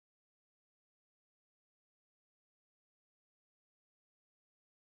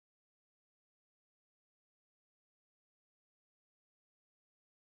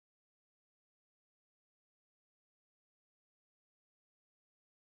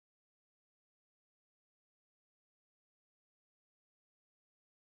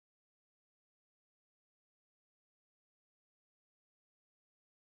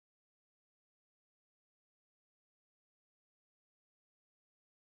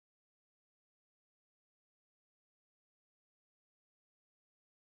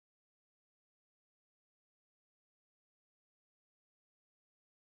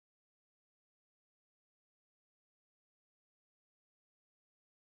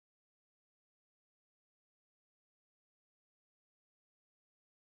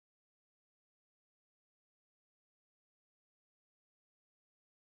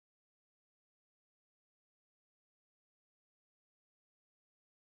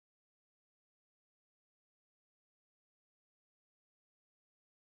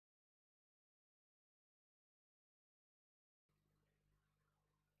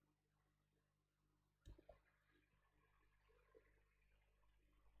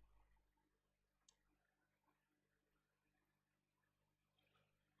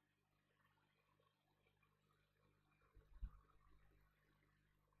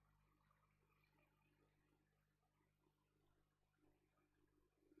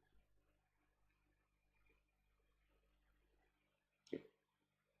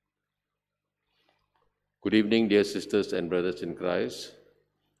Good evening, dear sisters and brothers in Christ.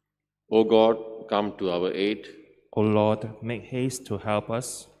 O God, come to our aid. O Lord, make haste to help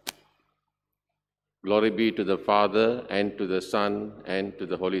us. Glory be to the Father, and to the Son, and to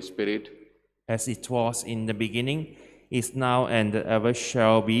the Holy Spirit. As it was in the beginning, is now, and ever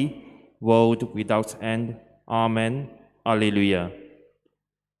shall be, world without end. Amen. Alleluia.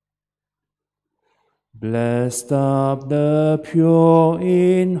 Blessed are the pure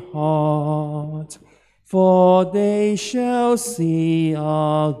in heart, for they shall see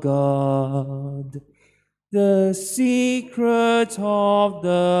our God. The secret of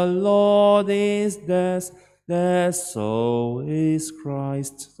the Lord is theirs, their soul is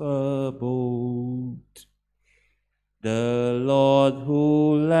Christ's abode. The Lord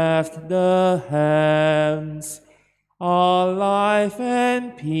who left the heavens, our life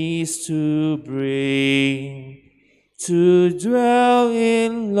and peace to bring, to dwell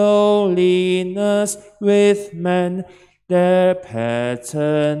in lowliness with men, their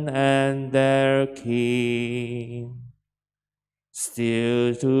pattern and their king.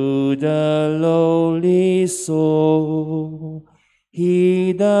 Still to the lowly soul,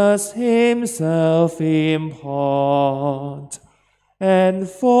 he does himself impart, and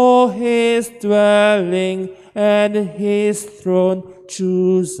for his dwelling and his throne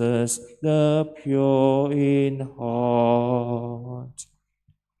chooses the pure in heart.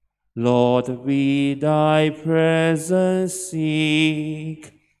 Lord, we thy presence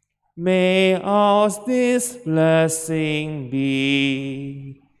seek. May ours this blessing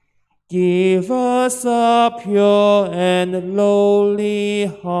be. Give us a pure and lowly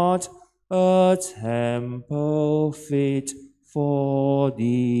heart, a temple fit for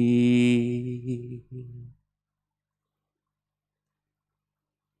thee.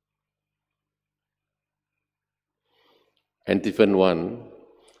 Antiphon 1.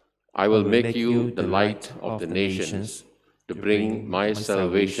 I will make you the light of the nations, to bring my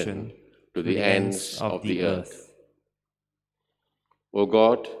salvation to the ends of the earth. O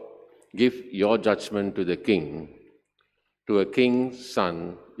God, give your judgment to the king, to a king's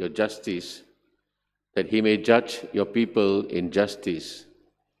son your justice, that he may judge your people in justice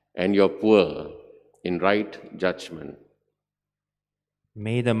and your poor in right judgment.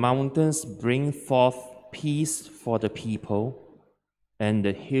 May the mountains bring forth peace for the people, and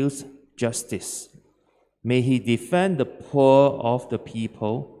the hills justice. May he defend the poor of the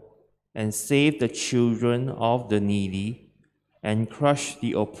people, and save the children of the needy, and crush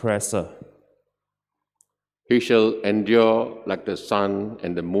the oppressor. He shall endure like the sun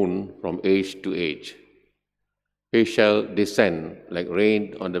and the moon from age to age. He shall descend like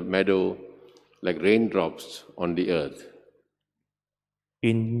rain on the meadow, like raindrops on the earth.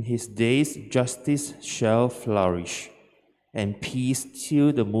 In his days justice shall flourish, and peace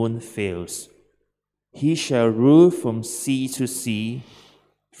till the moon fails. He shall rule from sea to sea,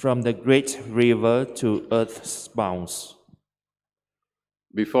 from the great river to earth's bounds.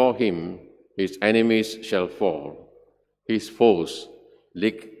 Before him his enemies shall fall, his foes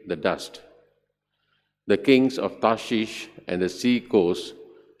lick the dust. The kings of Tarshish and the sea coast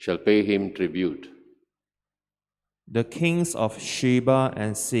shall pay him tribute. The kings of Sheba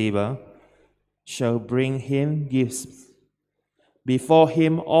and Seba shall bring him gifts. Before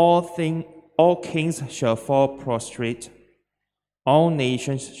him all kings shall fall prostrate, all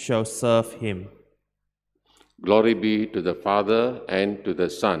nations shall serve him. Glory be to the Father, and to the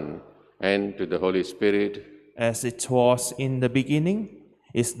Son, and to the Holy Spirit. As it was in the beginning,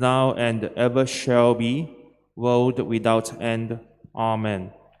 is now, and ever shall be, world without end.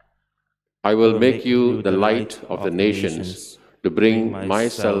 Amen. I will make you the light of the nations, to bring my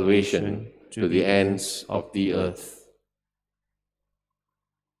salvation to the ends of the earth.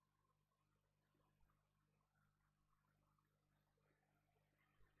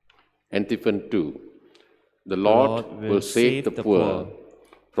 Antiphon 2. The Lord will save the poor.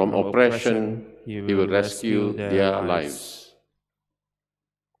 From oppression he will rescue their lives.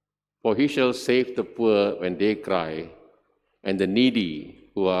 For he shall save the poor when they cry, and the needy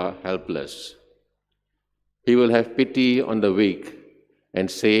who are helpless. He will have pity on the weak and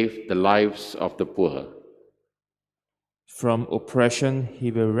save the lives of the poor. From oppression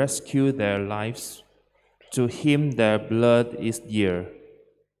he will rescue their lives. To him their blood is dear.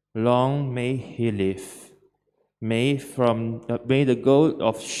 Long may he live. May the gold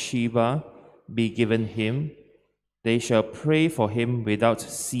of Sheba be given him. They shall pray for him without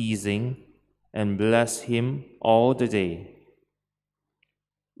ceasing, and bless him all the day.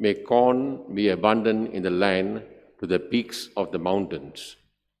 May corn be abundant in the land to the peaks of the mountains.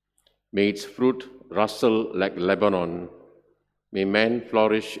 May its fruit rustle like Lebanon. May men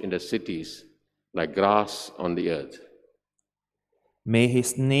flourish in the cities, like grass on the earth. May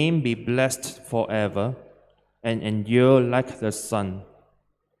his name be blessed forever and endure like the sun.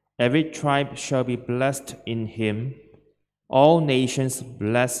 Every tribe shall be blessed in him. All nations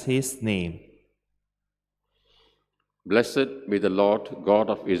bless his name. Blessed be the Lord God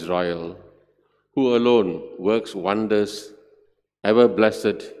of Israel, who alone works wonders. Ever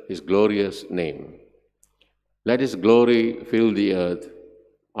blessed his glorious name. Let his glory fill the earth.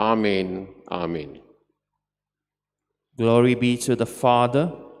 Amen. Amen. Glory be to the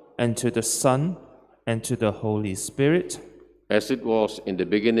Father, and to the Son, and to the Holy Spirit. As it was in the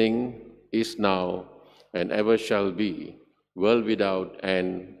beginning, is now, and ever shall be, world without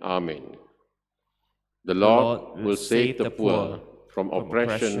end. Amen. The Lord will save the poor from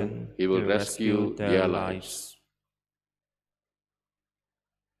oppression. He will rescue their lives.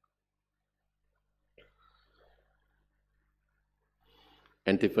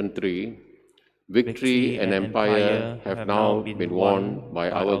 Antiphon 3. Victory and empire have now been won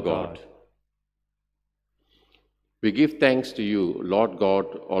by our God. We give thanks to you, Lord God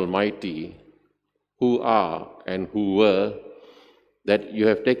Almighty, who are and who were, that you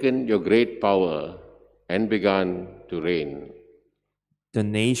have taken your great power and begun to reign. The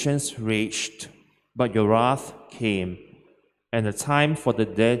nations raged, but your wrath came, and the time for the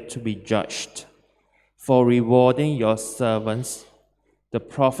dead to be judged, for rewarding your servants, the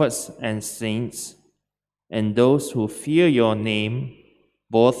prophets and saints, and those who fear your name,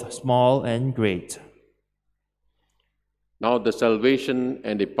 both small and great. Now the salvation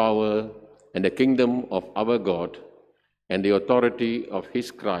and the power and the kingdom of our God and the authority of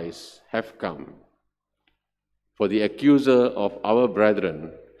his Christ have come. For the accuser of our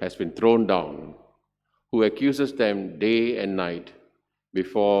brethren has been thrown down, who accuses them day and night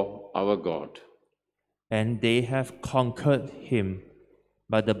before our God. And they have conquered him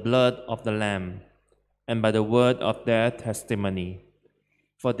by the blood of the Lamb and by the word of their testimony.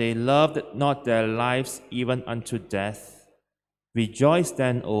 For they loved not their lives even unto death. Rejoice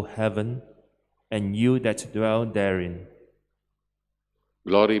then, O heaven, and you that dwell therein.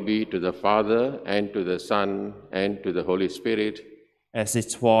 Glory be to the Father, and to the Son, and to the Holy Spirit. As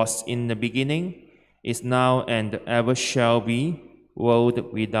it was in the beginning, is now, and ever shall be,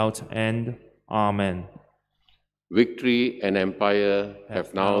 world without end. Amen. Victory and empire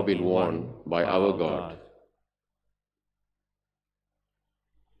have now been won by our God.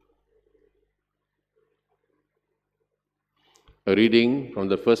 A reading from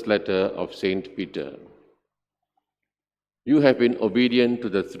the first letter of Saint Peter. You have been obedient to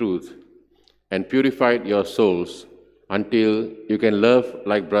the truth and purified your souls until you can love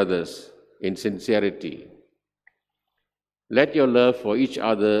like brothers in sincerity. Let your love for each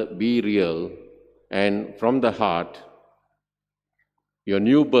other be real and from the heart. Your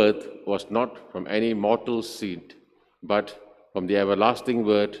new birth was not from any mortal seed, but from the everlasting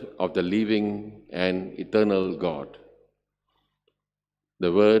word of the living and eternal God.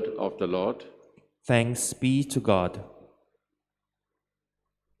 The word of the Lord. Thanks be to God.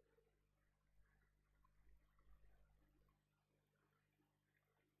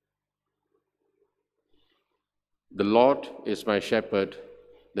 The Lord is my shepherd,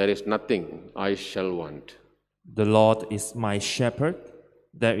 there is nothing I shall want. The Lord is my shepherd,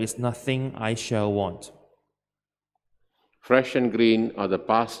 there is nothing I shall want. Fresh and green are the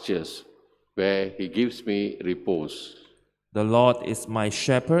pastures where he gives me repose. The Lord is my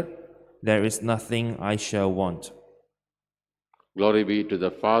shepherd, there is nothing I shall want. Glory be to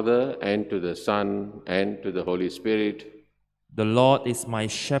the Father, and to the Son, and to the Holy Spirit. The Lord is my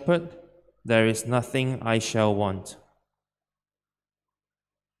shepherd, there is nothing I shall want.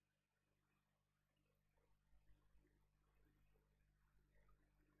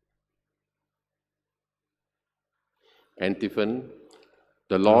 Antiphon.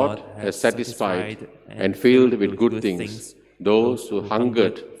 The Lord has satisfied and filled with good things those who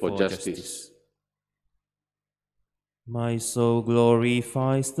hungered for justice. My soul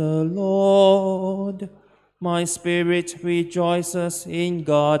glorifies the Lord. My spirit rejoices in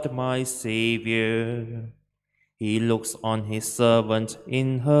God my Savior. He looks on his servant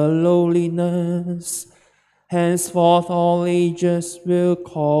in her lowliness. Henceforth all ages will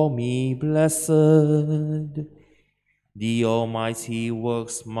call me blessed. The Almighty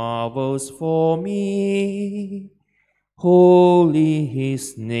works marvels for me. Holy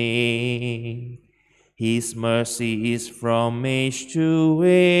his name. His mercy is from age to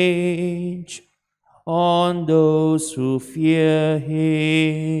age on those who fear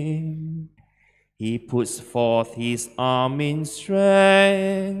him. He puts forth his arm in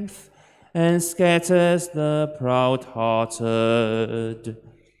strength and scatters the proud-hearted.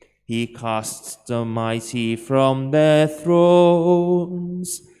 He casts the mighty from their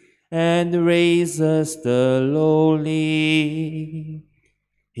thrones and raises the lowly.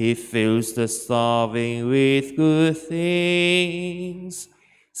 He fills the starving with good things,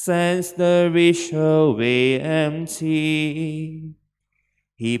 sends the rich away empty.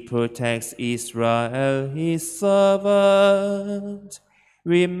 He protects Israel, his servant,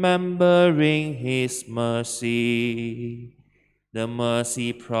 remembering his mercy, the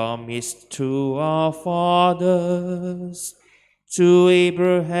mercy promised to our fathers, to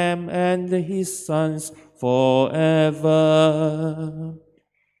Abraham and his sons forever.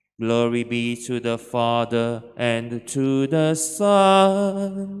 Glory be to the Father, and to the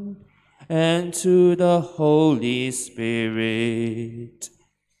Son, and to the Holy Spirit,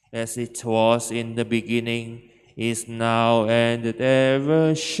 as it was in the beginning, is now, and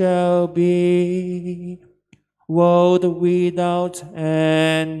ever shall be, world without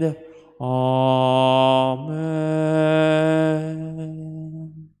end. Amen.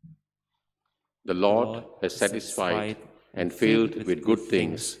 The Lord has satisfied and filled with good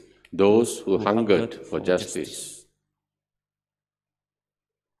things those who hungered for justice.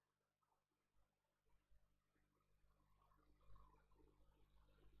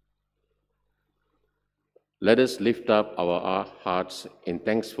 Let us lift up our hearts in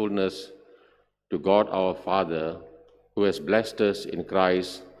thankfulness to God our Father, who has blessed us in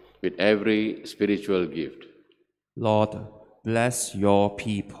Christ with every spiritual gift. Lord, bless your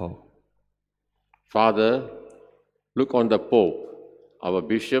people. Father, look on the Pope, our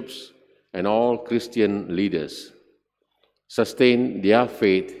bishops, and all Christian leaders. Sustain their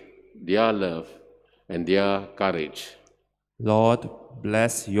faith, their love, and their courage. Lord,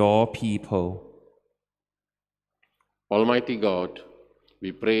 bless your people. Almighty God,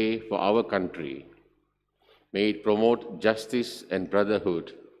 we pray for our country. May it promote justice and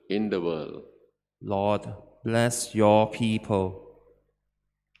brotherhood in the world. Lord, bless your people.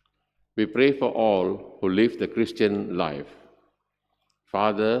 We pray for all who live the Christian life.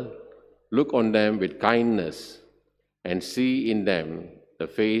 Father, look on them with kindness and see in them the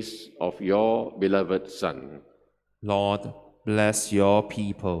face of your beloved Son. Lord, bless your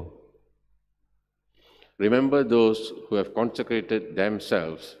people. Remember those who have consecrated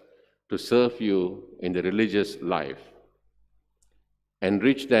themselves to serve you in the religious life.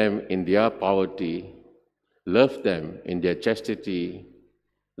 Enrich them in their poverty, love them in their chastity,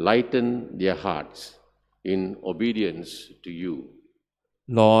 lighten their hearts in obedience to you.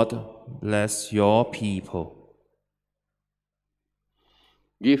 Lord, bless your people.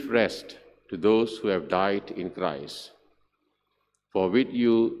 Give rest to those who have died in Christ. For with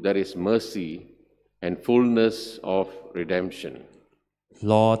you there is mercy and fullness of redemption.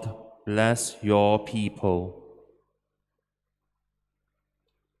 Lord, bless your people.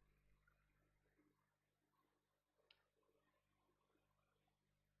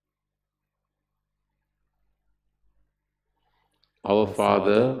 Our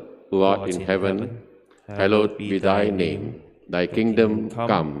Father, who art in heaven, hallowed be thy name. Thy kingdom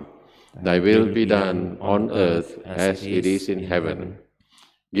come, thy will be done on earth as it is in heaven.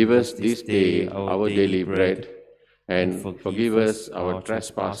 Give us this day our daily bread, and forgive us our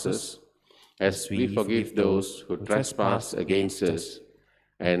trespasses, as we forgive those who trespass against us.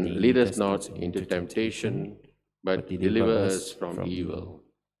 And lead us not into temptation, but deliver us from evil.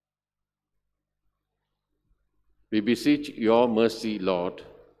 We beseech your mercy, Lord,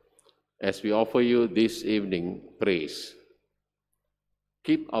 as we offer you this evening praise.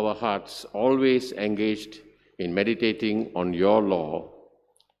 Keep our hearts always engaged in meditating on your law,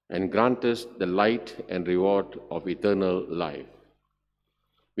 and grant us the light and reward of eternal life.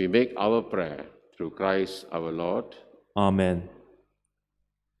 We make our prayer through Christ our Lord. Amen.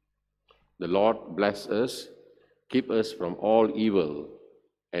 The Lord bless us, keep us from all evil,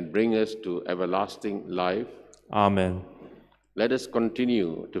 and bring us to everlasting life. Amen. Let us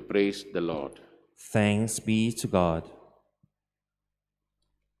continue to praise the Lord. Thanks be to God.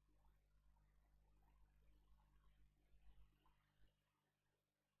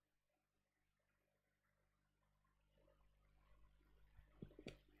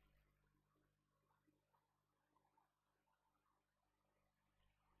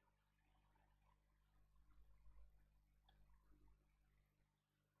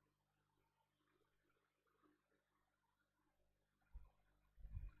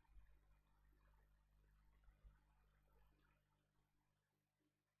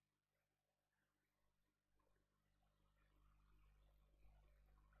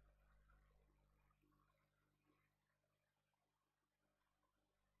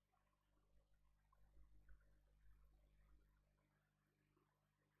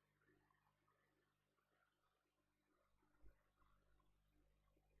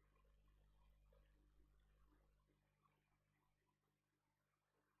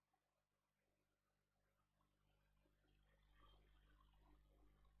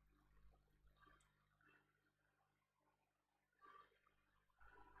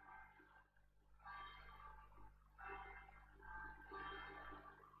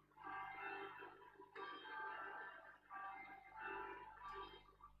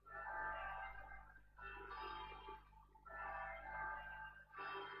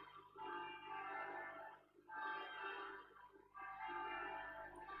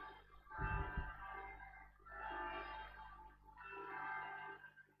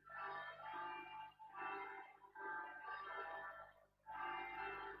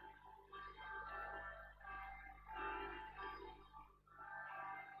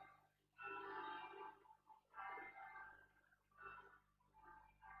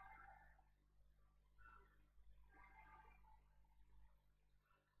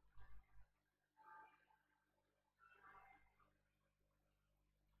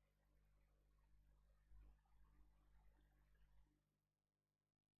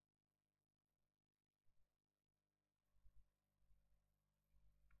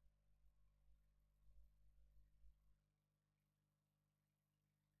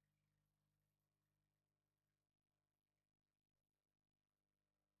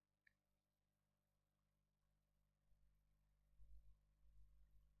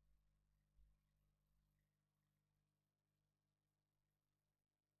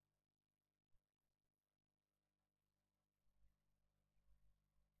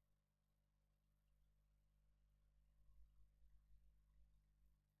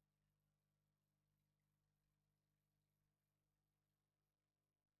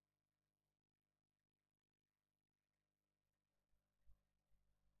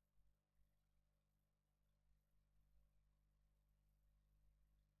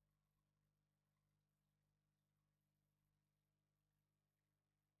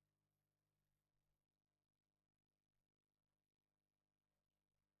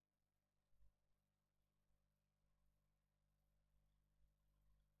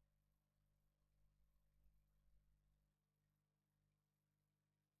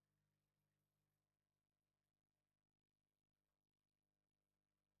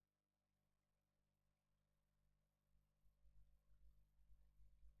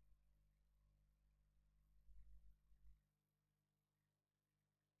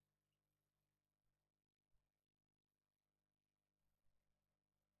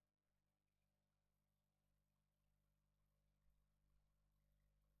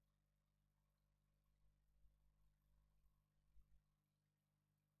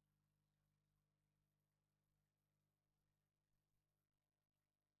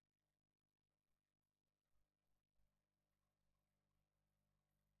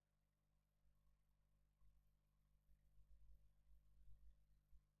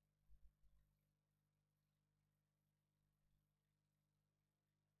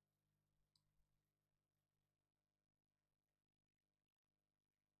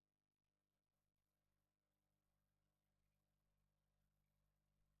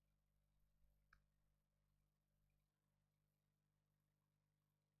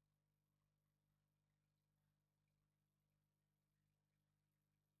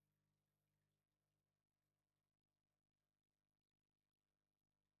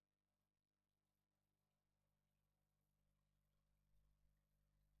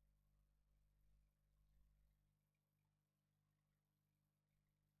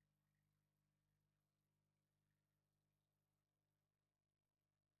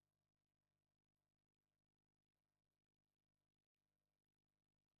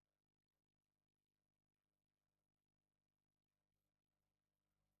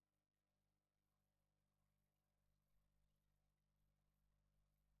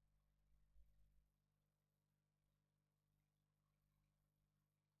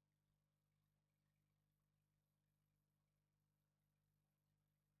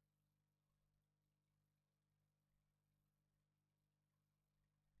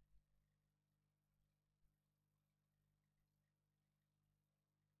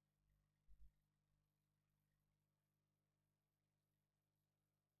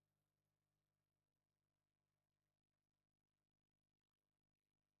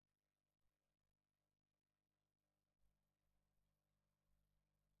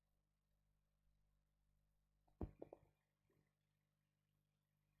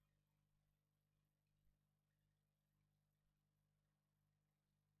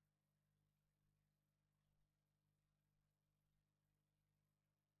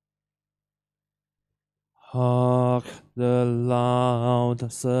 Hark the loud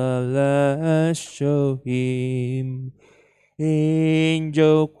celestial hymn,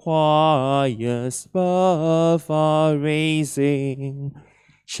 angel choirs above are raising,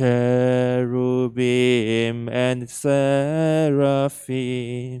 cherubim and seraphim,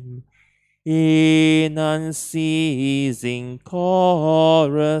 in unceasing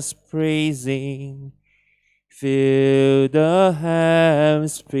chorus praising. Fill the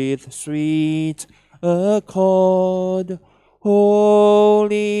heavens with sweet accord.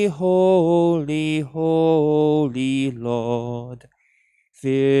 Holy, holy, holy Lord.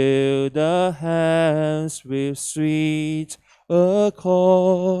 Fill the heavens with sweet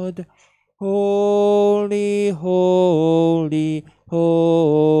accord. Holy, holy,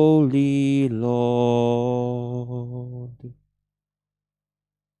 holy Lord.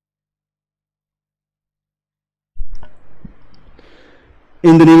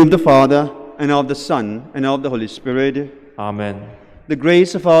 In the name of the Father, and of the Son, and of the Holy Spirit. Amen. The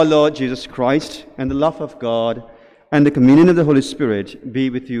grace of our Lord Jesus Christ, and the love of God, and the communion of the Holy Spirit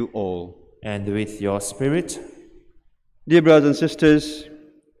be with you all. And with your spirit. Dear brothers and sisters,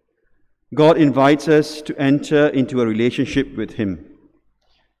 God invites us to enter into a relationship with Him.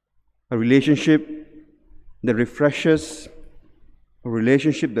 A relationship that refreshes, a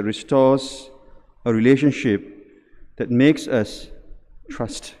relationship that restores, a relationship that makes us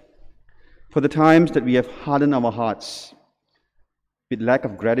trust. For the times that we have hardened our hearts with lack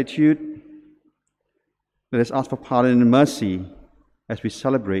of gratitude, let us ask for pardon and mercy as we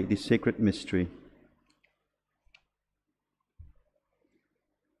celebrate this sacred mystery.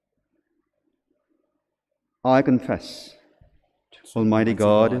 I confess, Almighty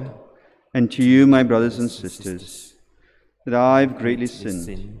God, and to you, my brothers and sisters, that I have greatly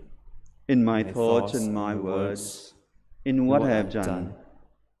sinned in my thoughts and my words, in what I have done,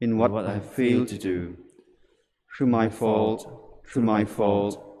 in what I have failed to do, through my fault, through my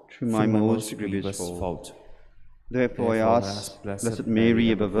most grievous fault. Therefore I ask, Blessed Mary,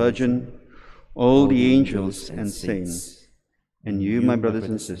 ever Virgin, all the angels and saints, and you, my brothers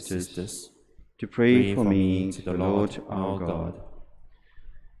and sisters, to pray for me to the Lord our God.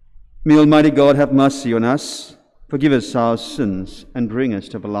 May Almighty God have mercy on us, forgive us our sins, and bring us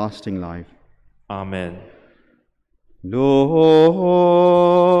to everlasting life. Amen. Lord,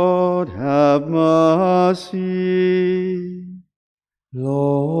 have mercy.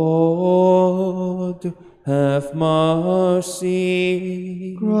 Lord, have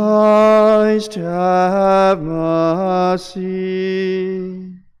mercy. Christ, have mercy.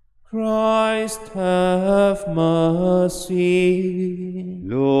 Christ, have mercy.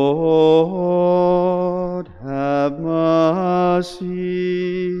 Lord, have mercy.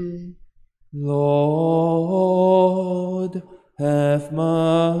 Lord, have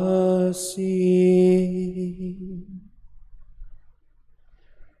mercy.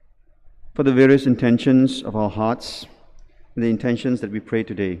 For the various intentions of our hearts and the intentions that we pray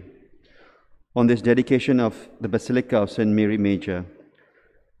today, on this dedication of the Basilica of St. Mary Major,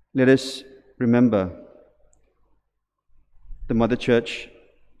 let us remember the Mother Church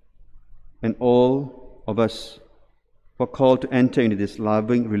and all of us who are called to enter into this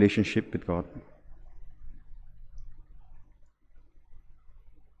loving relationship with God.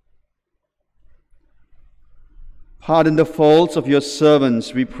 Pardon the faults of your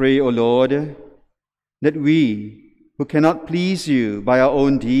servants, we pray, O Lord, that we, who cannot please you by our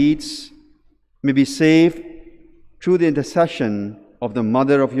own deeds, may be saved through the intercession of the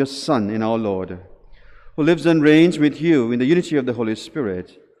Mother of your Son in our Lord, who lives and reigns with you in the unity of the Holy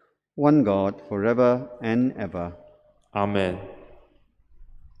Spirit, one God, forever and ever. Amen.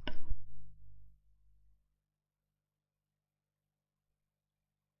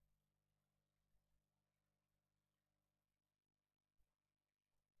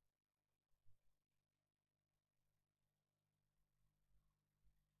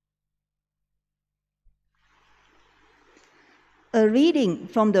 A reading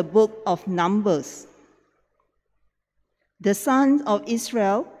from the book of Numbers. The sons of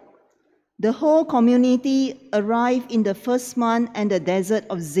Israel, the whole community, arrived in the first month in the desert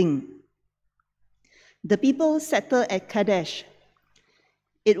of Zin. The people settled at Kadesh.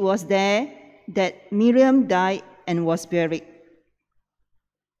 It was there that Miriam died and was buried.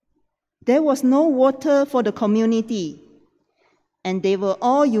 There was no water for the community, and they were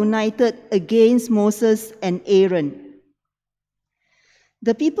all united against Moses and Aaron.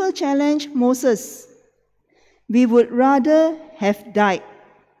 The people challenged Moses. "We would rather have died,"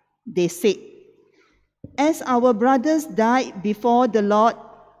 they said, "as our brothers died before the Lord.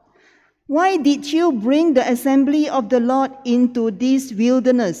 Why did you bring the assembly of the Lord into this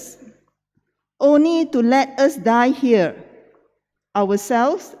wilderness? only to let us die here,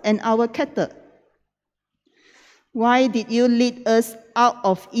 ourselves and our cattle? Why did you lead us out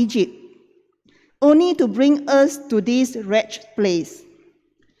of Egypt, only to bring us to this wretched place?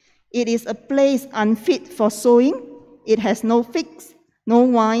 It is a place unfit for sowing. It has no figs, no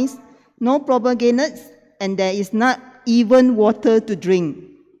wines, no pomegranates, and there is not even water to drink.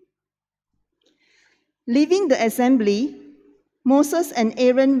 Leaving the assembly, Moses and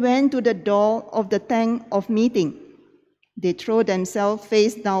Aaron went to the door of the tent of meeting. They threw themselves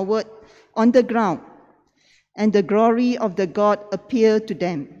face downward on the ground, and the glory of the God appeared to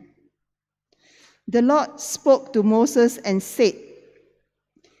them. The Lord spoke to Moses and said,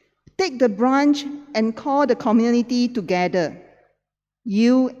 "Take the branch and call the community together,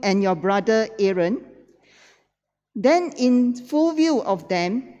 you and your brother Aaron. Then in full view of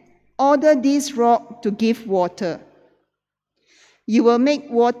them, order this rock to give water. You will make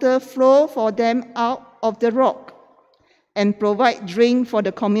water flow for them out of the rock and provide drink for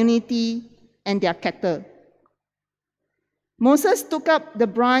the community and their cattle." Moses took up the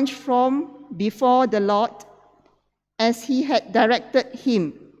branch from before the Lord as he had directed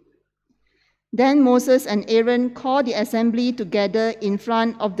him. Then Moses and Aaron called the assembly together in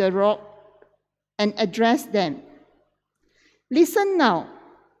front of the rock and addressed them. "Listen now,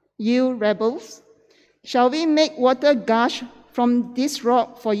 you rebels. Shall we make water gush from this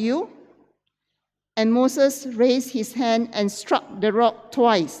rock for you?" And Moses raised his hand and struck the rock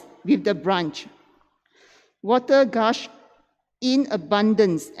twice with the branch. Water gushed in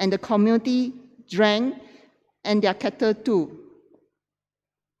abundance, and the community drank, and their cattle too.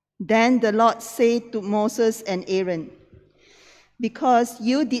 Then the Lord said to Moses and Aaron, "Because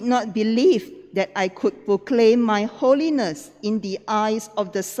you did not believe that I could proclaim my holiness in the eyes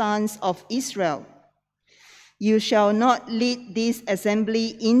of the sons of Israel, you shall not lead this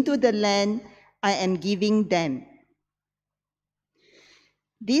assembly into the land I am giving them.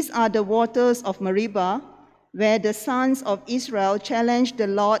 These are the waters of Meribah, where the sons of Israel challenged the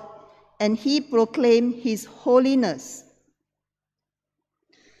Lord, and he proclaimed his holiness."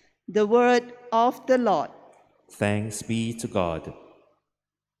 The word of the Lord. Thanks be to God.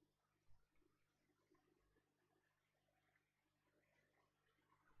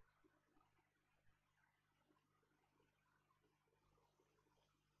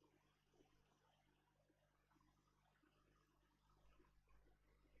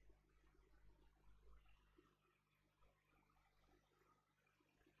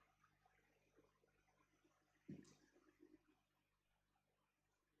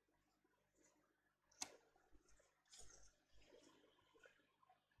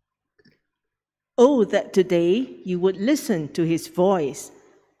 Oh, that today you would listen to his voice.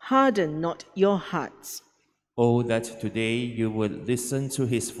 Harden not your hearts. Oh, that today you would listen to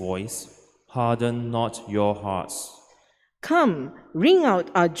his voice. Harden not your hearts. Come, ring out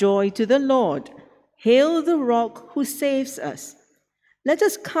our joy to the Lord. Hail the rock who saves us. Let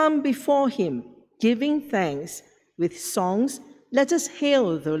us come before him, giving thanks. With songs, let us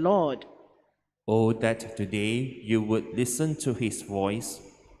hail the Lord. Oh, that today you would listen to his voice.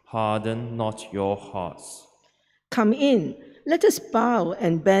 Harden not your hearts. Come in, let us bow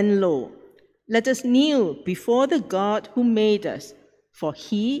and bend low. Let us kneel before the God who made us, for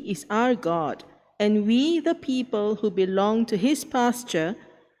he is our God, and we the people who belong to his pasture,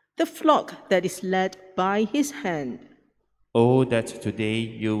 the flock that is led by his hand. Oh, that today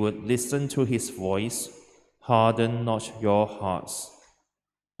you would listen to his voice. Harden not your hearts.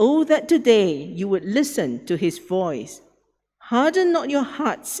 Oh, that today you would listen to his voice. Harden not your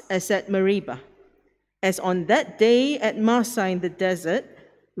hearts as at Meribah, as on that day at Massah in the desert,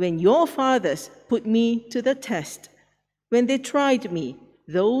 when your fathers put me to the test, when they tried me,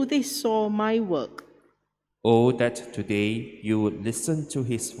 though they saw my work. Oh, that today you would listen to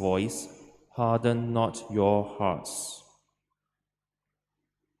his voice. Harden not your hearts.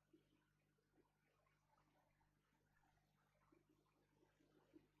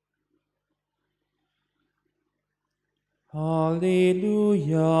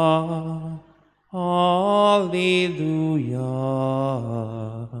 Hallelujah, hallelujah,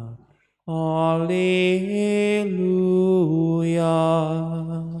 hallelujah.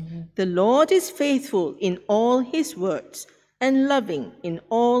 The Lord is faithful in all his words and loving in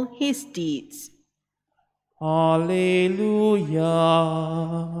all his deeds. Hallelujah,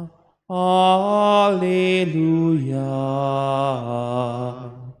 hallelujah.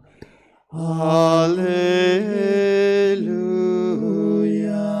 Hallelujah.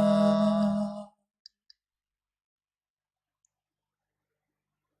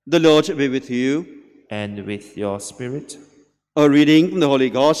 The Lord be with you. And with your spirit, A reading from the Holy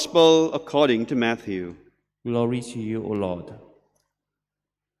Gospel according to Matthew. Glory to you, O Lord.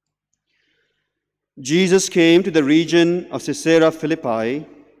 Jesus came to the region of Caesarea Philippi.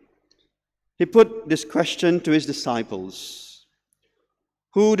 He put this question to his disciples: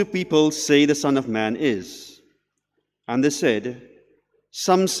 "Who do people say the Son of Man is?" And they said,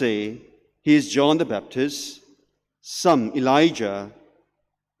 "Some say he is John the Baptist, some Elijah,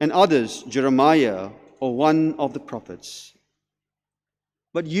 and others Jeremiah or one of the prophets."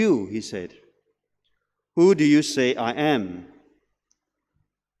 "But you," he said, "who do you say I am?"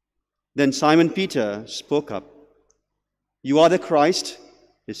 Then Simon Peter spoke up. "You are the Christ,"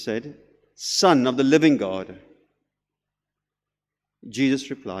 he said, "Son of the living God." Jesus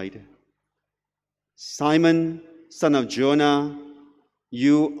replied, "Simon, son of Jonah,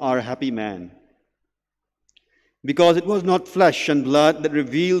 you are a happy man, because it was not flesh and blood that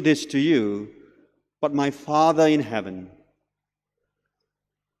revealed this to you, but my Father in heaven.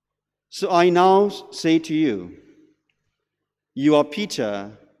 So I now say to you, you are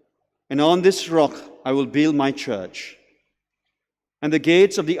Peter, and on this rock I will build my church, and the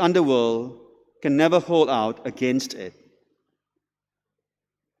gates of the underworld can never hold out against it.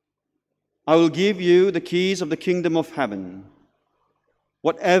 I will give you the keys of the kingdom of heaven.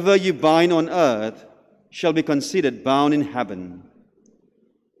 Whatever you bind on earth shall be considered bound in heaven.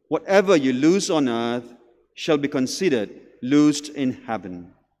 Whatever you loose on earth shall be considered loosed in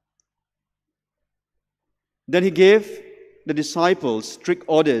heaven." Then he gave the disciples strict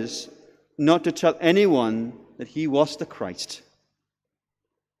orders not to tell anyone that he was the Christ.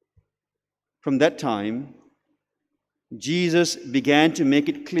 From that time, Jesus began to make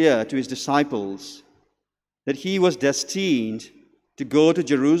it clear to his disciples that he was destined to go to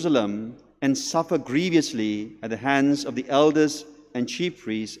Jerusalem and suffer grievously at the hands of the elders and chief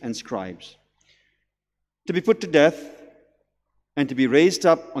priests and scribes, to be put to death and to be raised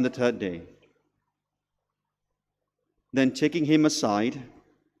up on the third day. Then, taking him aside,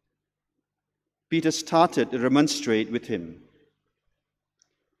 Peter started to remonstrate with him.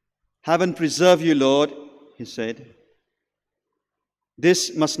 "Heaven preserve you, Lord," he said.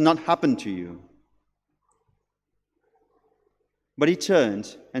 "This must not happen to you." But he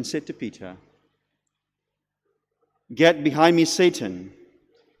turned and said to Peter, "Get behind me, Satan.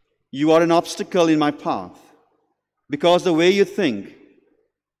 You are an obstacle in my path, because the way you think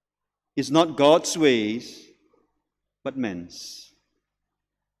is not God's ways, but men's."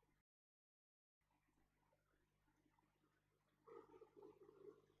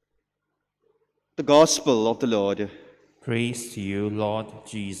 The Gospel of the Lord. Praise to you, Lord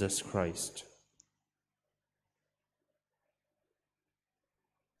Jesus Christ.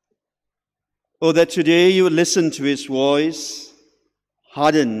 Oh, that today you would listen to his voice,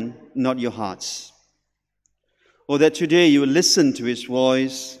 harden not your hearts. Oh, that today you would listen to his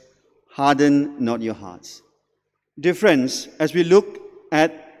voice, harden not your hearts. Dear friends, as we look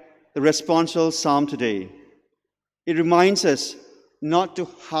at the responsorial psalm today, it reminds us not to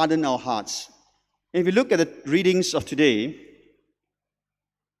harden our hearts. If we look at the readings of today,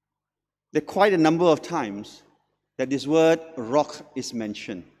 there are quite a number of times that this word rock is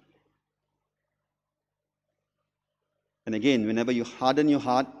mentioned. And again, whenever you harden your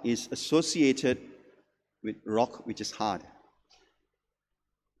heart, is associated with rock, which is hard.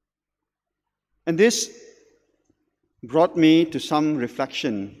 And this brought me to some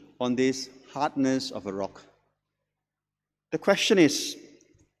reflection on this hardness of a rock. The question is,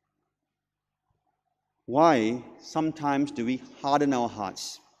 why sometimes do we harden our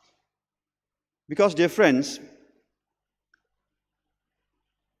hearts? Because, dear friends,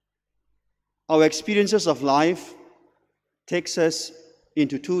 our experiences of life takes us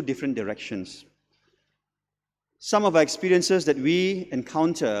into two different directions. Some of our experiences that we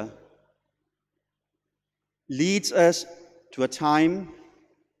encounter leads us to a time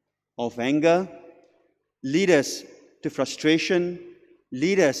of anger, lead us to frustration,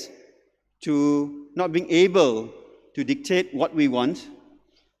 lead us to not being able to dictate what we want.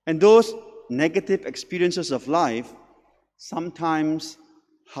 And those negative experiences of life sometimes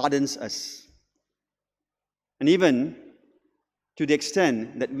hardens us. And even to the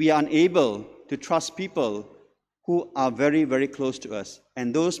extent that we are unable to trust people who are very, very close to us.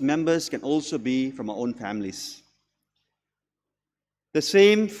 And those members can also be from our own families. The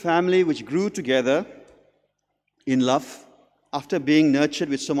same family which grew together in love, after being nurtured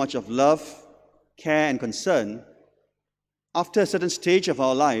with so much of love, care, and concern, after a certain stage of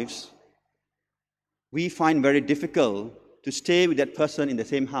our lives, we find very difficult to stay with that person in the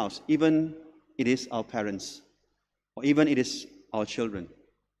same house, even it is our parents, or even it is our children.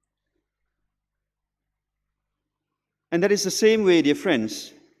 And that is the same way, dear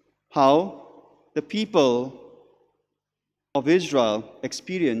friends, how the people of Israel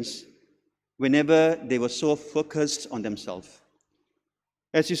experienced whenever they were so focused on themselves.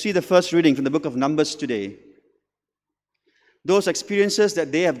 As you see the first reading from the book of Numbers today, those experiences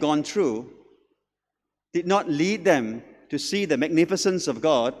that they have gone through did not lead them to see the magnificence of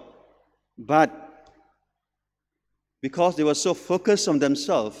God, but because they were so focused on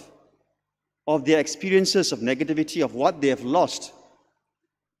themselves, of their experiences of negativity, of what they have lost,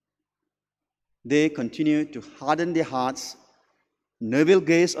 they continue to harden their hearts, navel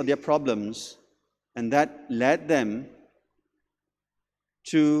gaze on their problems, and that led them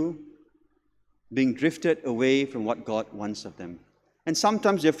to being drifted away from what God wants of them. And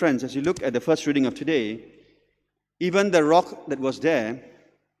sometimes, dear friends, as you look at the first reading of today, even the rock that was there,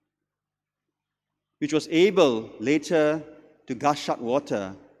 which was able later to gush out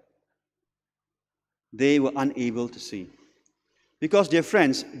water, they were unable to see. Because, dear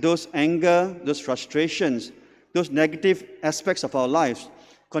friends, those anger, those frustrations, those negative aspects of our lives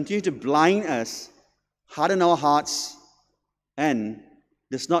continue to blind us, harden our hearts, and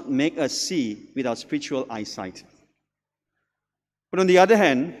does not make us see with our spiritual eyesight. But on the other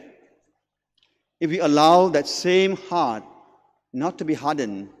hand, if we allow that same heart not to be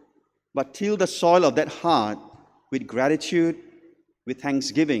hardened, but till the soil of that heart with gratitude, with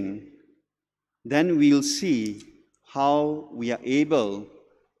thanksgiving, then we'll see how we are able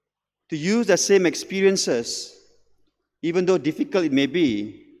to use the same experiences, even though difficult it may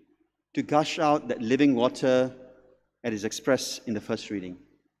be, to gush out that living water as is expressed in the first reading.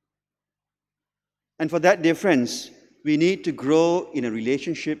 And for that, dear friends, we need to grow in a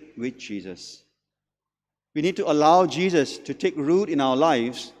relationship with Jesus. We need to allow Jesus to take root in our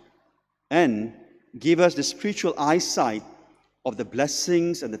lives and give us the spiritual eyesight of the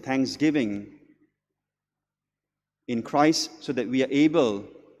blessings and the thanksgiving in Christ, so that we are able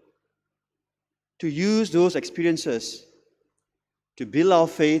to use those experiences to build our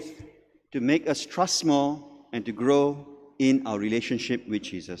faith, to make us trust more, and to grow in our relationship with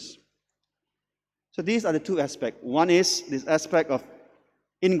Jesus. So these are the two aspects. One is this aspect of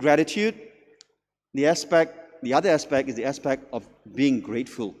ingratitude. The other aspect is the aspect of being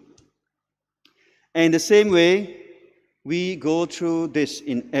grateful. And in the same way, we go through this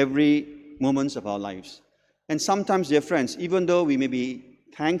in every moment of our lives. And sometimes, dear friends, even though we may be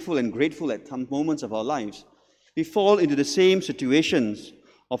thankful and grateful at some moments of our lives, we fall into the same situations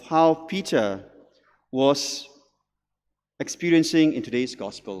of how Peter was experiencing in today's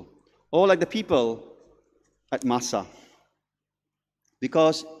gospel, or like the people at Massa,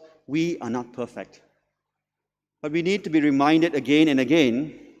 because we are not perfect. But we need to be reminded again and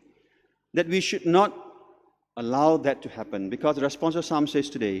again that we should not allow that to happen, because the responsorial psalm says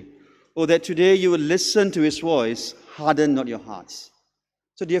today, "Oh, that today you will listen to his voice, harden not your hearts."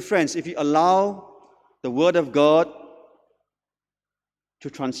 So, dear friends, if you allow the word of God to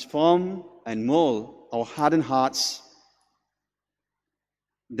transform and mold our hardened hearts,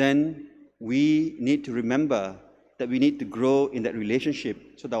 then we need to remember that we need to grow in that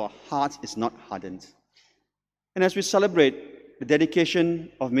relationship so that our heart is not hardened. And as we celebrate the dedication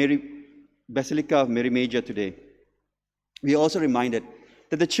of Basilica of Mary Major today, we are also reminded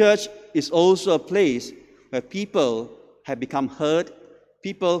that the church is also a place where people have become hurt,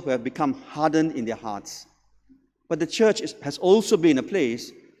 people who have become hardened in their hearts. But the church has also been a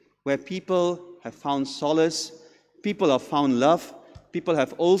place where people have found solace, people have found love, people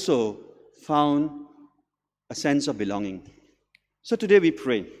have also found a sense of belonging. So today we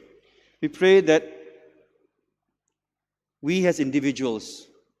pray. We pray that we as individuals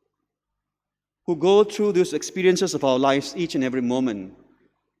who go through those experiences of our lives each and every moment,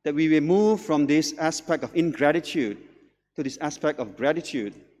 that we will move from this aspect of ingratitude to this aspect of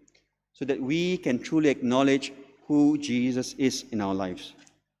gratitude, so that we can truly acknowledge who Jesus is in our lives.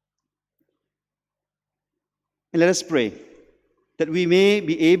 And let us pray that we may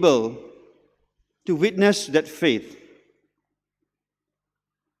be able to witness that faith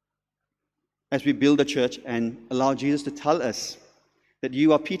as we build the church and allow Jesus to tell us that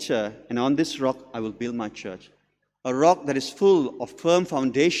you are Peter, and on this rock I will build my church. A rock that is full of firm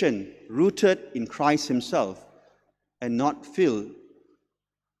foundation, rooted in Christ himself, and not filled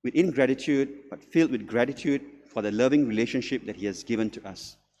with ingratitude, but filled with gratitude for the loving relationship that he has given to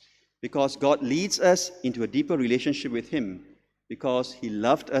us. Because God leads us into a deeper relationship with him, because he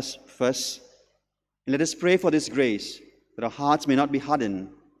loved us first. And let us pray for this grace, that our hearts may not be hardened,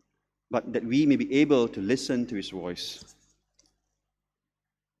 but that we may be able to listen to his voice.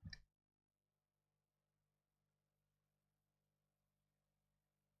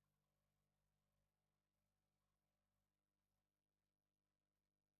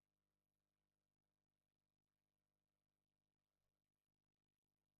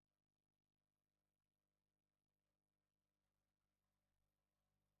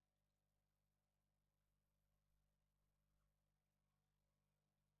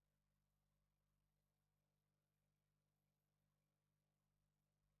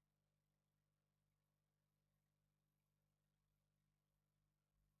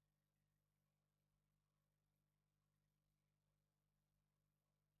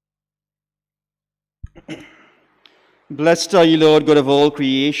 Blessed are you, Lord God of all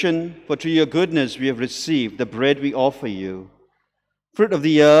creation, for through your goodness we have received the bread we offer you. Fruit of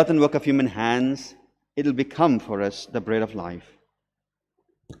the earth and work of human hands, it will become for us the bread of life.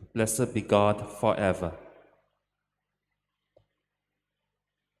 Blessed be God forever.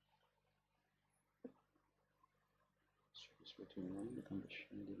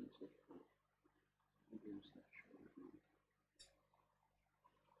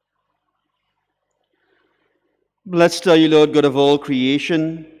 Blessed are you, Lord God of all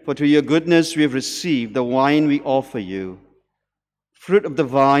creation, for through your goodness we have received the wine we offer you. Fruit of the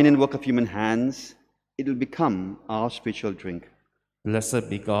vine and work of human hands, it will become our spiritual drink. Blessed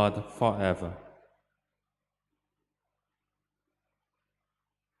be God forever.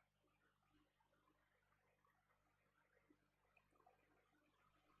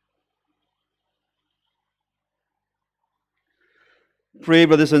 Pray,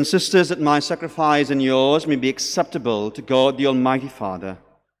 brothers and sisters, that my sacrifice and yours may be acceptable to God the Almighty Father.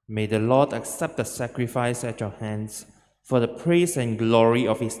 May the Lord accept the sacrifice at your hands for the praise and glory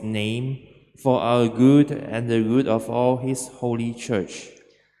of his name, for our good and the good of all his holy church.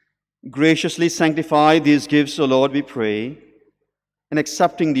 Graciously sanctify these gifts, O Lord, we pray, and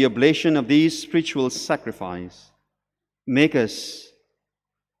accepting the oblation of these spiritual sacrifice, make us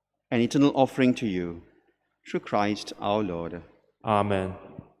an eternal offering to you, through Christ our Lord. Amen.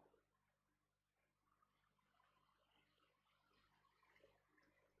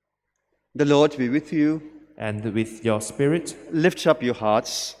 The Lord be with you. And with your spirit, Lift up your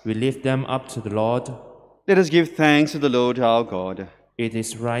hearts. we lift them up to the Lord. Let us give thanks to the Lord our God. It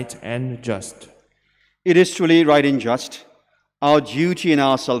is right and just. It is truly right and just, our duty and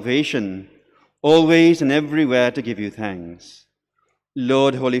our salvation, always and everywhere to give you thanks.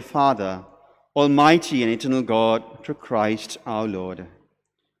 Lord, Holy Father, Almighty and eternal God, through Christ our Lord.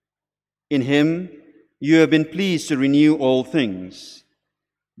 In him you have been pleased to renew all things,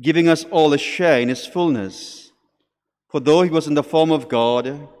 giving us all a share in his fullness. For though he was in the form of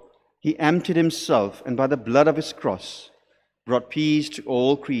God, he emptied himself, and by the blood of his cross brought peace to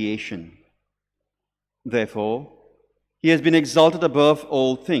all creation. Therefore, he has been exalted above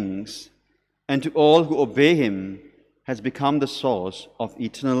all things, and to all who obey him has become the source of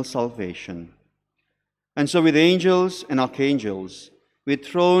eternal salvation. And so with angels and archangels, with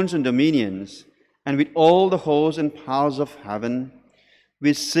thrones and dominions, and with all the hosts and powers of heaven,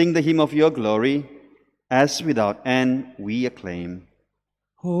 we sing the hymn of your glory, as without end we acclaim.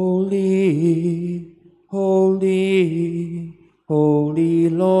 Holy, holy, holy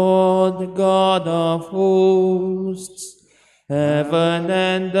Lord God of hosts, heaven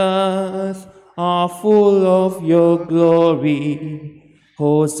and earth are full of your glory.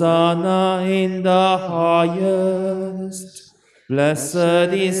 Hosanna in the highest.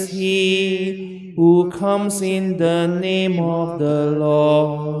 Blessed is he who comes in the name of the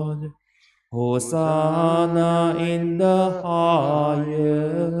Lord. Hosanna in the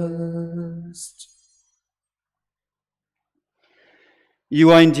highest. You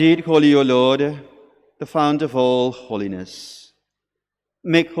are indeed holy, O Lord, the fount of all holiness.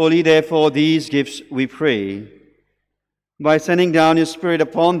 Make holy, therefore, these gifts, we pray, by sending down your Spirit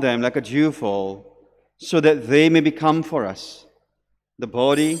upon them like a dewfall, so that they may become for us the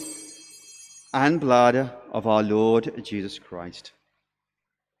body and blood of our Lord Jesus Christ.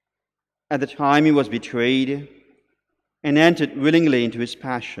 At the time he was betrayed and entered willingly into his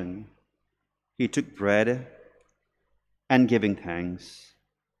passion, he took bread and, giving thanks,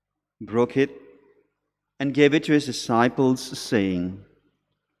 broke it and gave it to his disciples, saying,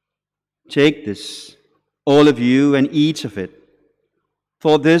 "Take this, all of you, and eat of it,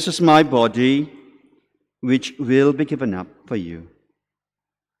 for this is my body, which will be given up for you."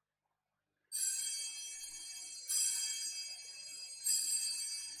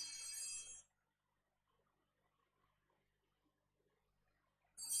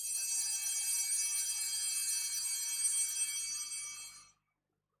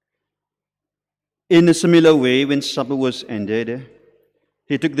 In a similar way, when supper was ended,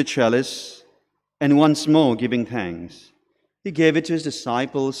 he took the chalice, and once more giving thanks, he gave it to his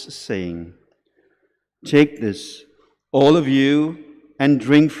disciples, saying, "Take this, all of you, and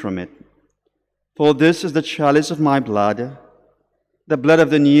drink from it, for this is the chalice of my blood, the blood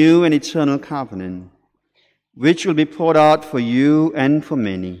of the new and eternal covenant, which will be poured out for you and for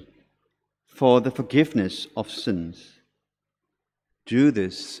many, for the forgiveness of sins. Do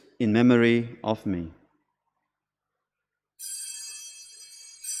this in memory of me."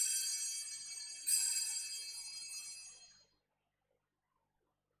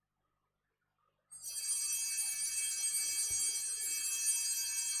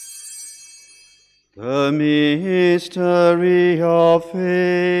 The mystery of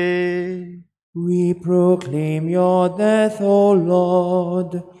faith. We proclaim your death, O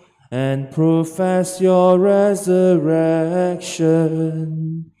Lord, and profess your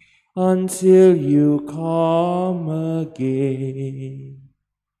resurrection until you come again.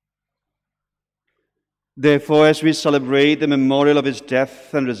 Therefore, as we celebrate the memorial of his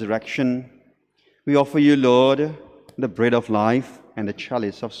death and resurrection, we offer you, Lord, the bread of life and the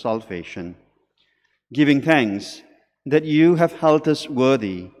chalice of salvation, giving thanks that you have held us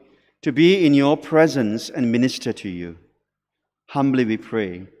worthy to be in your presence and minister to you. Humbly we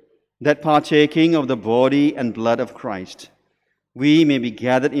pray that partaking of the body and blood of Christ, we may be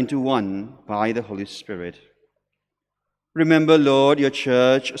gathered into one by the Holy Spirit. Remember, Lord, your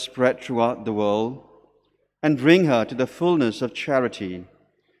church spread throughout the world, and bring her to the fullness of charity,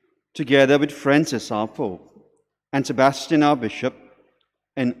 together with Francis our Pope, and Sebastian our Bishop,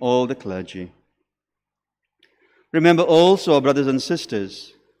 and all the clergy. Remember also our brothers and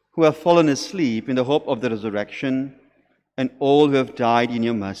sisters who have fallen asleep in the hope of the resurrection, and all who have died in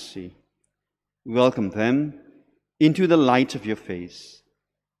your mercy. Welcome them into the light of your face.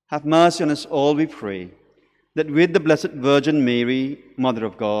 Have mercy on us all, we pray, that with the Blessed Virgin Mary, Mother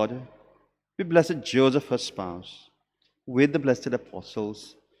of God, with blessed Joseph, her spouse, with the blessed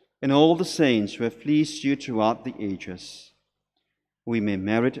apostles, and all the saints who have pleased you throughout the ages, we may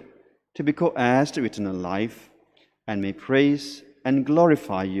merit to be co-heirs to eternal life, and may praise and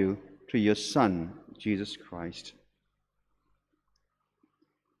glorify you through your Son, Jesus Christ.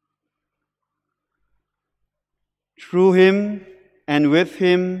 Through him, and with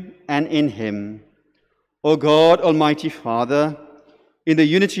him, and in him, O God, Almighty Father, in the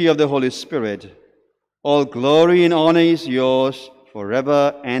unity of the Holy Spirit, all glory and honor is yours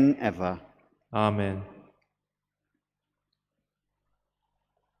forever and ever. Amen.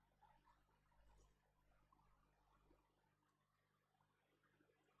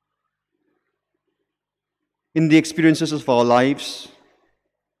 In the experiences of our lives,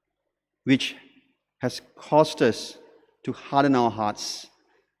 which has caused us to harden our hearts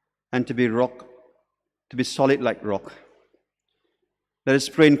and to be solid like rock, let us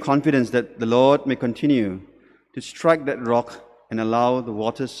pray in confidence that the Lord may continue to strike that rock and allow the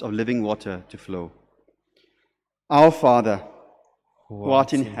waters of living water to flow. Our Father, who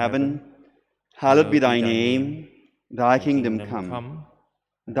art in heaven, hallowed be thy name. Thy kingdom come.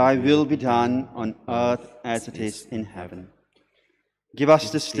 Thy will be done on earth as it is in heaven. Give us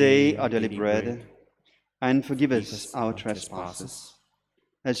this day our daily bread, and forgive us our trespasses,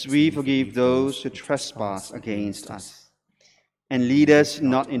 as we forgive those who trespass against us. And lead us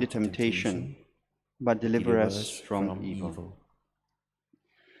not into temptation, but deliver us from evil.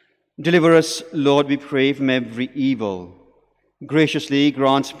 Deliver us, Lord, we pray, from every evil. Graciously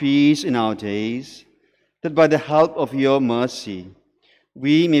grant peace in our days, that by the help of your mercy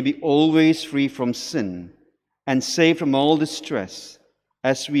we may be always free from sin and safe from all distress,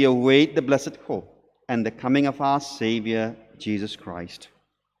 as we await the blessed hope and the coming of our Savior, Jesus Christ.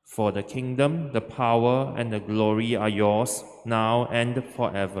 For the kingdom, the power, and the glory are yours, now and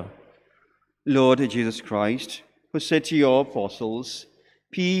forever. Lord Jesus Christ, who said to your apostles,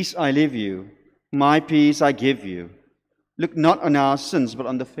 "Peace I leave you, my peace I give you," look not on our sins, but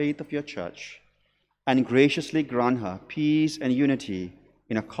on the faith of your church, and graciously grant her peace and unity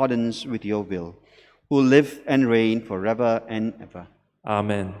in accordance with your will, who live and reign forever and ever.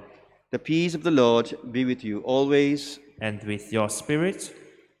 Amen. The peace of the Lord be with you always. And with your spirit,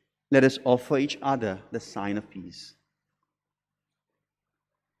 let us offer each other the sign of peace.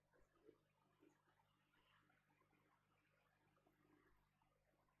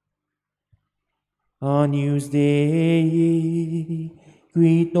 Agnus Dei,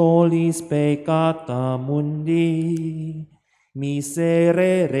 qui tollis peccata mundi,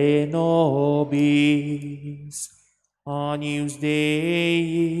 miserere nobis. Agnus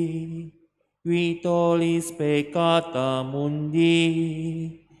Dei, qui tollis peccata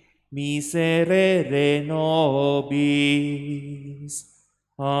mundi, miserere nobis.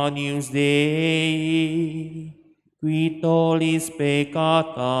 Agnus Dei, qui tollis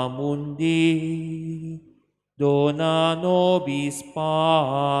peccata mundi, dona nobis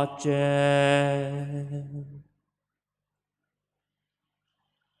pacem.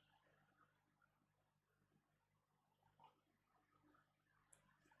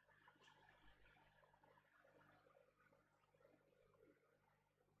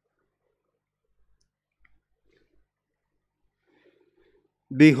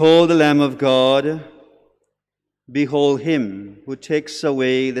 Behold the Lamb of God. Behold him who takes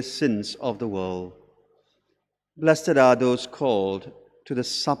away the sins of the world. Blessed are those called to the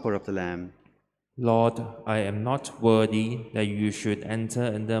supper of the Lamb. Lord, I am not worthy that you should enter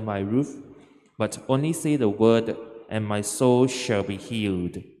under my roof, but only say the word, and my soul shall be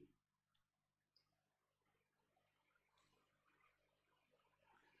healed.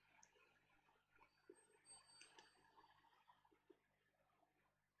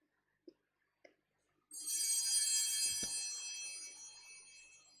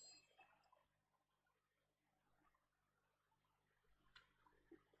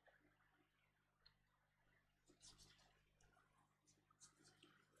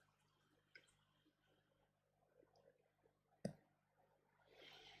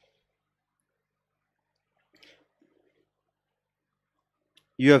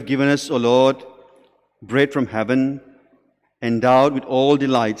 You have given us, O Lord, bread from heaven, endowed with all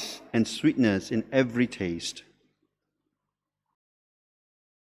delights and sweetness in every taste.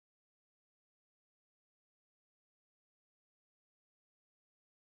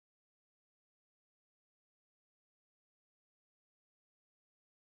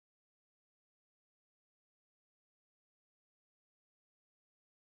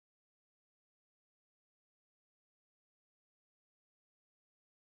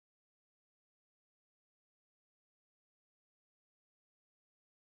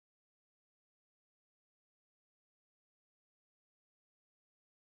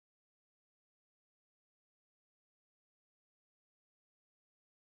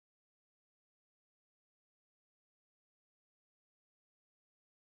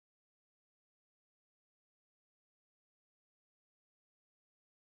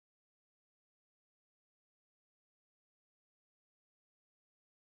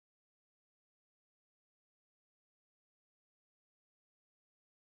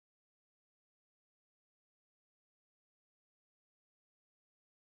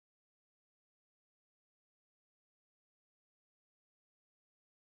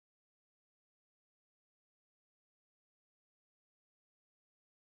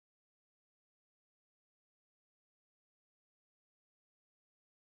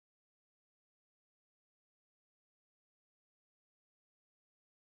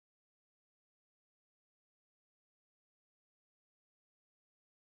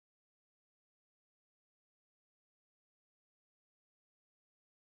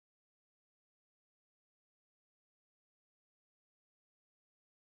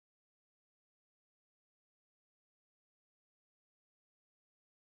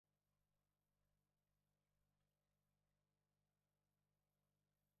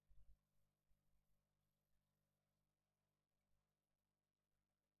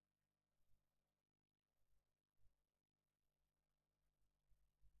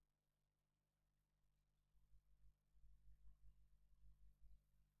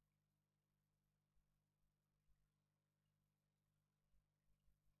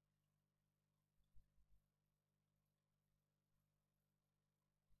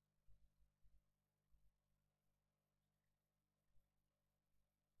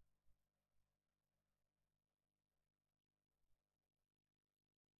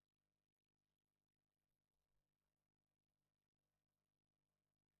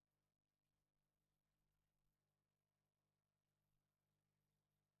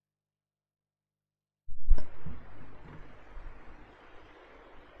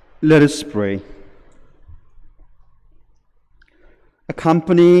 Let us pray.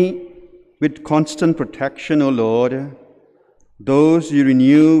 Accompany with constant protection, O Lord, those you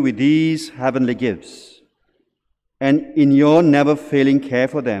renew with these heavenly gifts, and in your never-failing care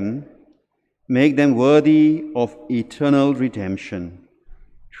for them, make them worthy of eternal redemption.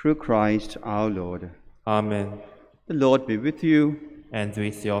 Through Christ our Lord. Amen. The Lord be with you. And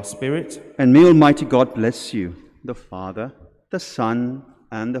with your spirit. And may Almighty God bless you, the Father, the Son,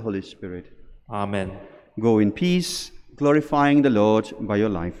 and the Holy Spirit. Amen. Go in peace, glorifying the Lord by your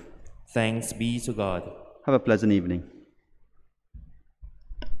life. Thanks be to God. Have a pleasant evening.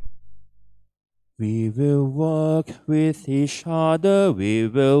 We will walk with each other, we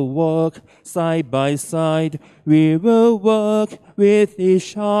will walk side by side. We will walk with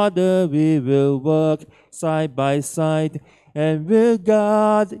each other, we will walk side by side. And will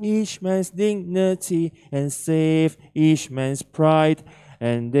guard each man's dignity and save each man's pride.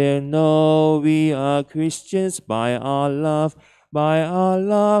 And they'll know we are Christians by our love, by our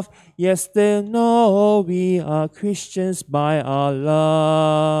love. Yes, they'll know we are Christians by our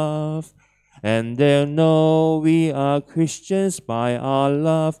love. And they'll know we are Christians by our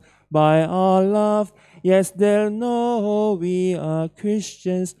love, by our love. Yes, they'll know we are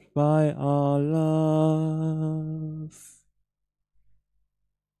Christians by our love.